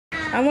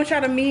I want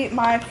y'all to meet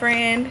my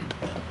friend.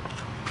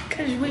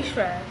 Cause we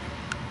should.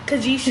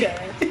 Cause you should.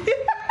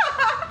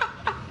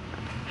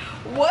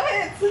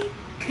 What?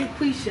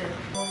 We should.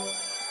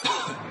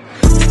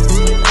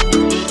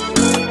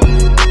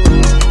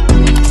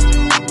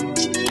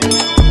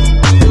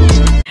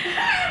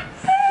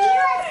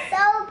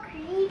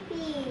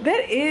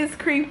 That is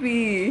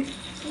creepy.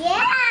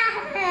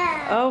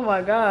 Yeah. Oh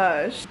my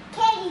gosh.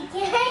 Katie,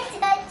 can I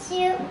touch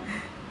you?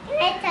 Can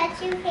I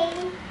touch you,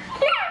 Katie?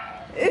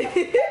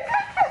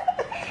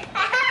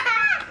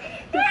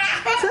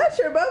 Touch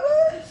her,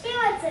 Bubba. She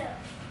wants to.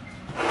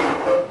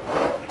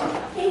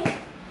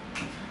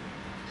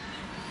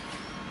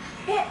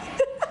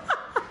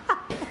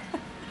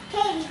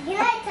 Katie, can I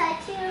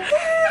touch you?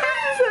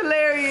 It's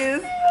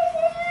hilarious.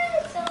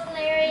 So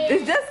hilarious.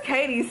 It's just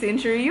Katie,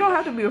 Century. You don't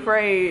have to be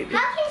afraid. How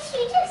can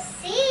she just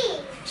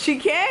see? She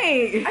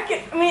can't. I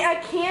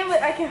can,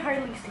 but I can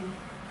hardly see.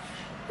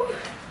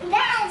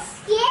 That's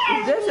scary.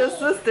 It's just your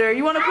sister.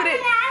 You want to put it?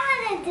 I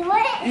want to do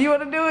it. You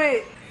want to do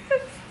it?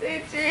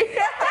 Century.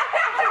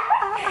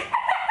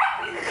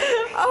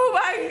 Oh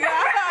my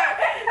god.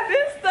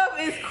 This stuff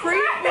is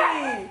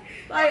creepy.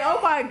 Like, oh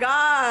my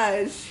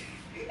gosh.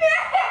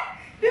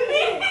 The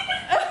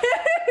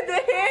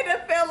head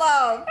that fell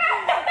off.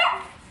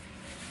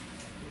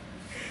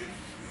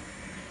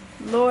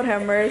 Lord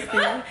have mercy. Oh,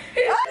 the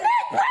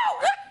neck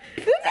broke.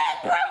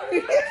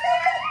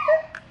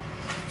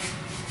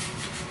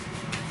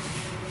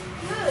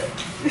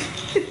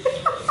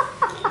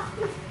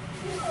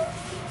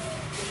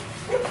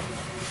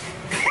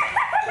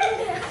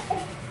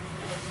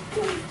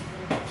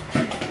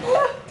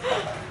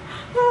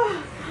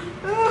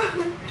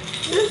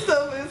 This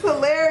stuff is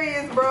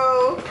hilarious,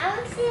 bro. I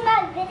want to see my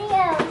video.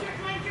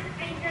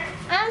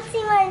 I want to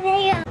see my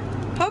video.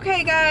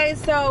 Okay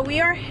guys, so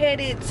we are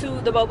headed to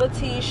the boba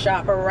tea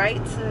shop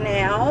right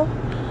now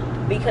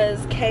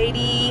because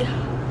Katie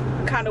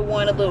kind of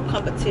won a little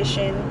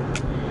competition.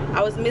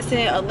 I was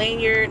missing a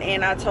lanyard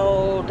and I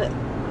told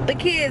the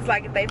kids,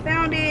 like, if they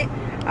found it,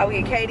 I would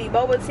get Katie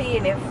boba tea,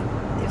 and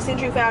if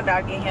Century found it,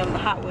 I'd get him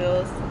Hot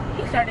Wheels.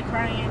 He started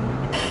crying.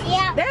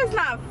 Yeah. That's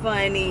not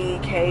funny,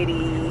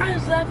 Katie. I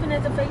was laughing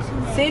at the face he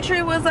made.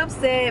 Century was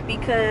upset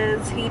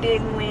because he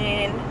didn't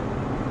win,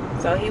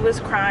 so he was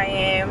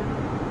crying.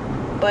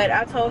 But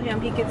I told him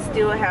he could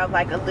still have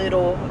like a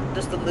little,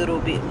 just a little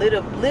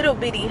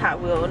bitty Hot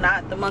Wheel,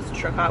 not the monster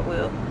truck Hot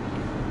Wheel.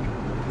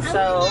 I'm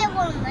So gonna get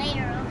one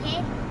later,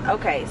 okay?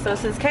 okay, so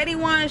since Katie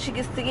won, she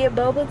gets to get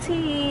boba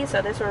tea.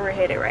 So that's where we're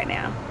headed right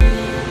now.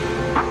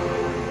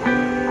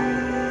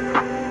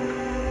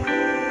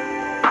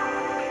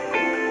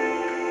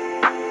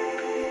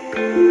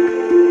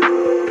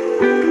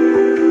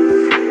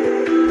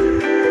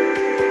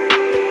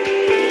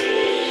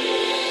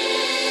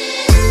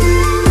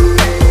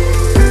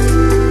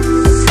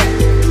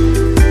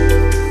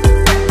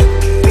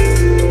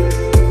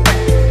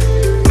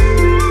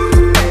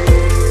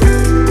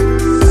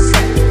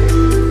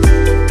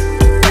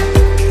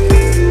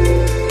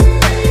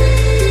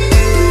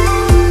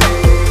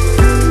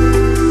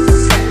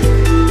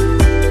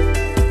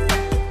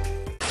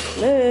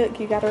 Look,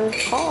 you got a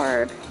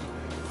card.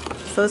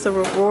 So it's a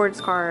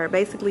rewards card.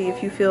 Basically,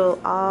 if you fill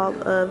all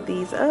of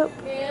these up,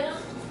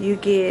 you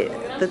get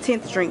the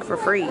 10th drink for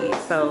free.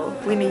 So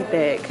we need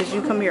that because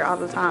you come here all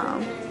the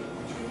time.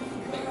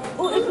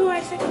 Oh, if you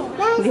want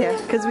to Yeah,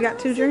 because we got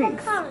 2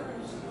 drinks. Let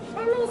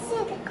me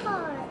see the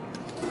card.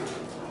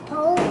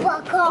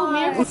 Boba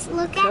card.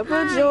 Look at Cup of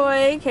mine.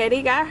 Joy.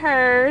 Katie got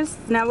hers.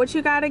 Now what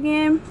you got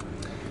again?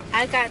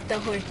 I got the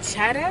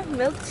horchata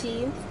milk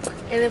tea, and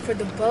then for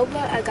the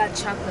boba, I got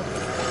chocolate.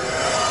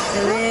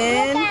 And Look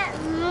then at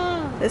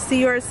mine. let's see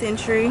your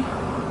Century.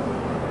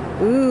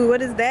 Ooh,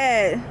 what is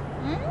that?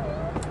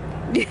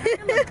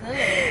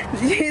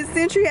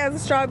 Century has a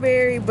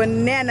strawberry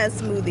banana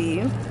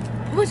smoothie.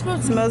 Which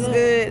smells Smells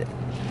good.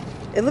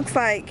 It looks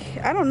like,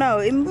 I don't know,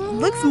 it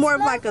looks more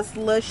of like a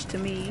slush to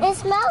me. It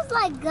smells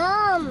like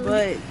gum.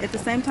 But at the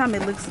same time,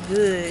 it looks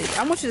good.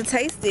 I want you to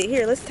taste it.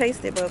 Here, let's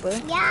taste it,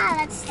 Bubba. Yeah,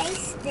 let's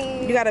taste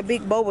it. You got a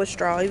big boba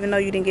straw, even though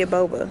you didn't get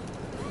boba.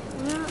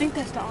 I think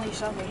that's the only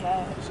straw he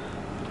has.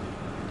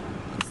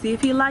 See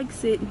if he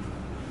likes it.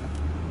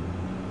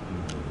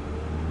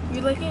 You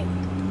like it?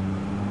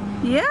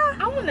 Yeah.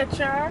 I want to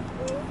try.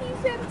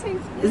 He said it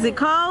tastes good. Is it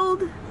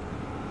cold?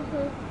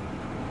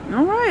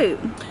 All right.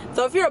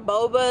 So if you're a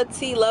boba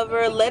tea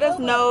lover, let us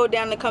know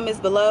down in the comments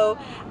below.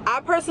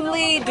 I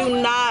personally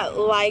do not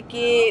like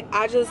it.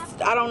 I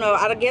don't know.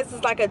 I guess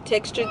it's like a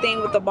texture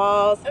thing with the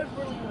balls.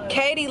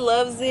 Katie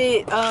loves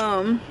it.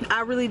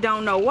 I really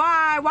don't know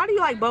why. Why do you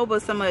like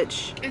boba so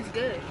much? It's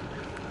good.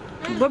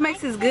 What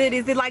makes it good?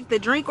 Is it like the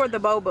drink or the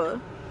boba?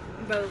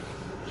 Both.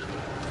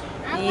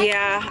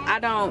 Yeah, I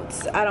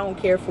don't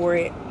care for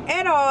it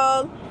at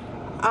all.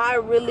 I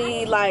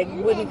really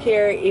wouldn't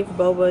care if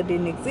boba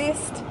didn't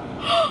exist.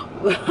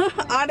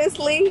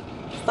 Honestly,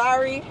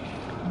 sorry,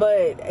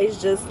 but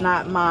it's just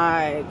not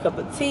my cup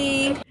of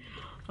tea.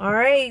 All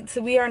right,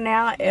 so we are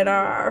now at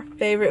our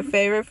favorite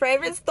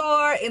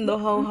store in the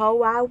whole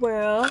wide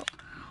world,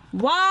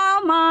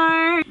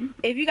 Walmart.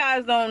 If you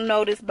guys don't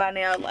notice by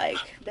now, like,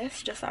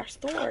 that's just our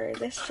store.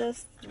 That's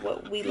just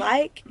what we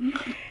like.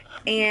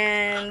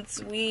 And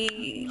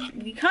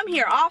we come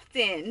here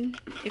often,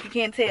 if you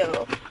can't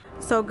tell.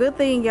 So good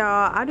thing,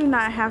 y'all, I do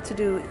not have to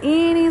do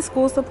any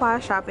school supply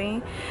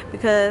shopping,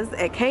 because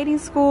at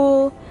Katie's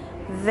school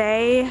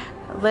they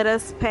let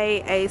us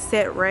pay a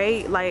set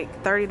rate,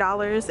 like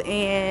 $30,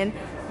 and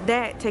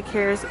that takes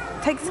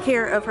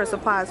care of her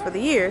supplies for the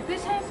year.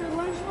 This has a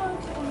lunchbox,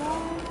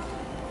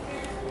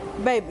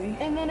 Baby.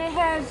 and then it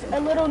has a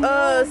little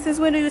Since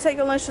when do you take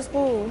your lunch to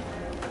school?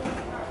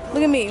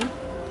 Look at me.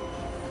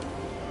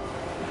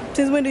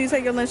 Since when do you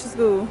take your lunch to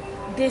school?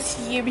 this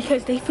year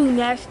because they food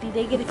nasty.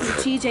 They get it from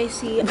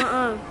TJC.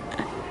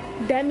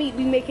 That meat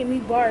be making me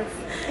barf.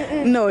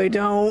 No, it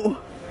don't.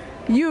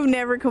 You've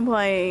never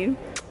complained.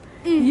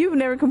 You've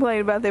never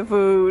complained about their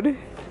food.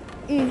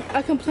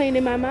 I complain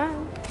in my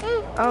mind.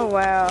 Oh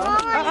wow.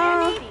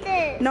 Mama, you need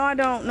this. No, I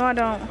don't. No, I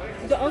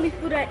don't. The only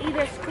food I eat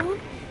at school,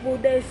 well,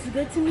 that's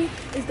good to me,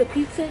 is the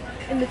pizza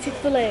and the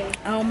Chick-fil-A.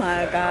 Oh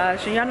my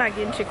gosh. And y'all not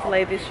getting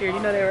Chick-fil-A this year. You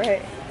know that,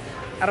 right?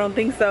 I don't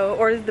think so.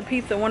 Or is the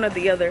pizza one or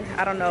the other?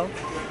 I don't know.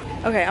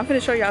 Okay, I'm gonna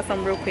show y'all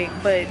something real quick,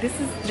 but this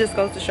is just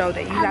goes to show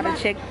that you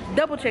gotta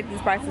double check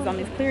these prices on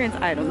these clearance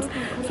items.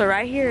 So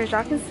right here, as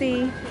y'all can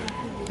see,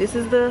 this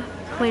is the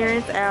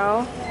clearance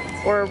aisle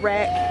or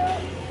rack,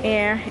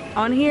 and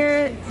on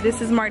here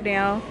this is marked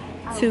down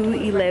to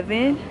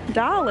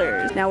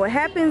 $11. Now what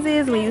happens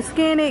is when you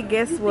scan it,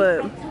 guess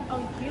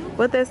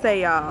what they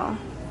say, y'all?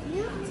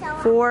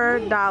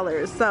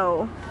 $4.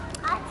 So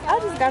I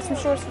just got some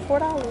shorts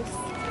for $4.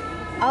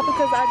 All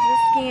because I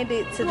just scanned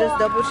it to just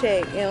double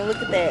check, and look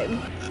at that.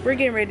 We're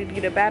getting ready to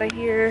get up out of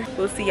here.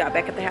 We'll see y'all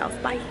back at the house.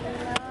 Bye.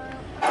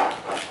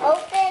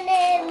 Open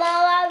it, Mom.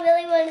 I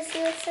really want to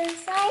see what's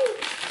inside.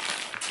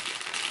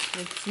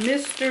 It's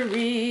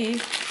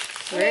mystery.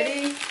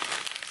 Ready?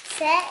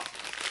 Set,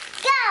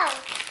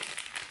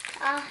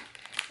 go.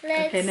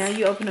 Let's. Okay, now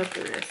you open up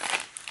yours.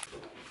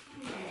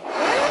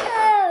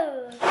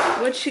 Ooh.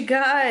 What you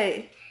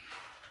got?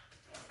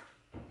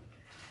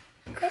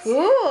 Cool.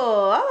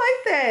 I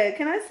like that.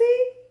 Can I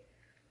see?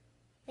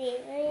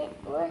 Wait,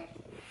 what?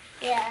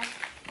 Yeah.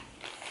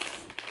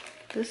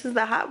 This is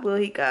the Hot Wheel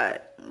he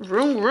got.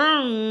 Vroom,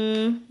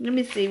 vroom. Let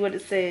me see what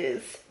it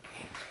says.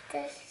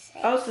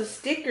 Oh, it's a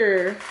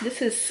sticker.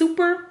 This is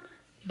Super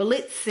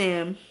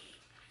Blitzing.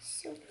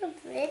 Super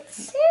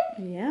Blitzing?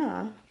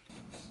 Yeah.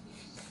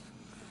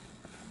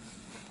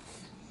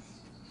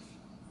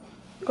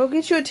 Go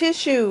get you a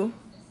tissue.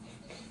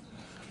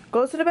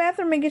 Go to the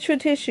bathroom and get you a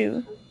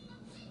tissue.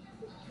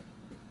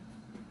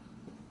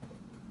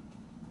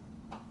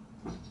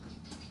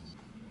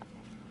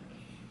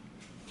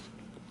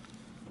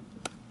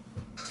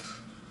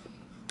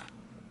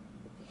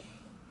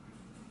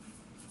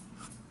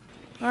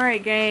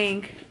 Alright,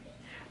 gang.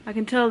 I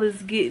can tell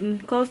it's getting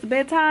close to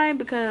bedtime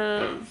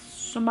because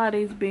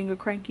somebody's being a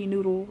cranky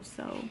noodle.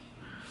 So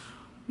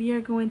we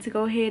are going to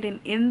go ahead and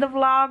end the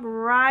vlog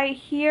right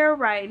here,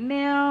 right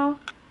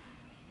now.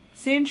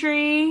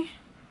 Century,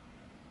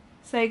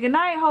 say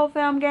goodnight, whole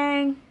fam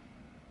gang.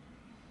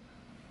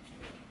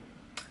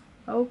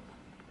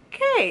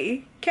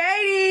 Okay.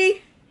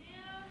 Katie.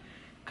 Yeah.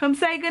 Come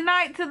say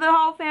goodnight to the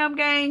whole fam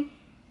gang.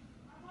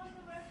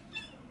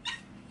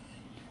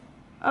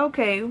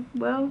 Okay,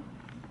 well,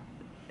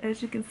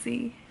 as you can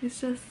see, it's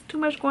just too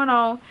much going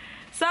on.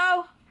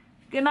 So,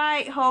 good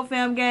night, whole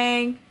fam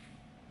gang.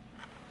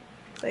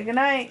 Say good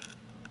night.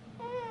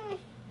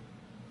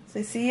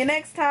 Say see you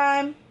next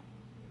time.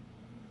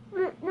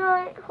 Good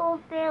night, whole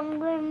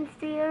family.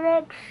 See you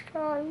next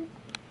time.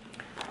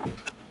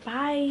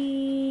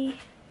 Bye.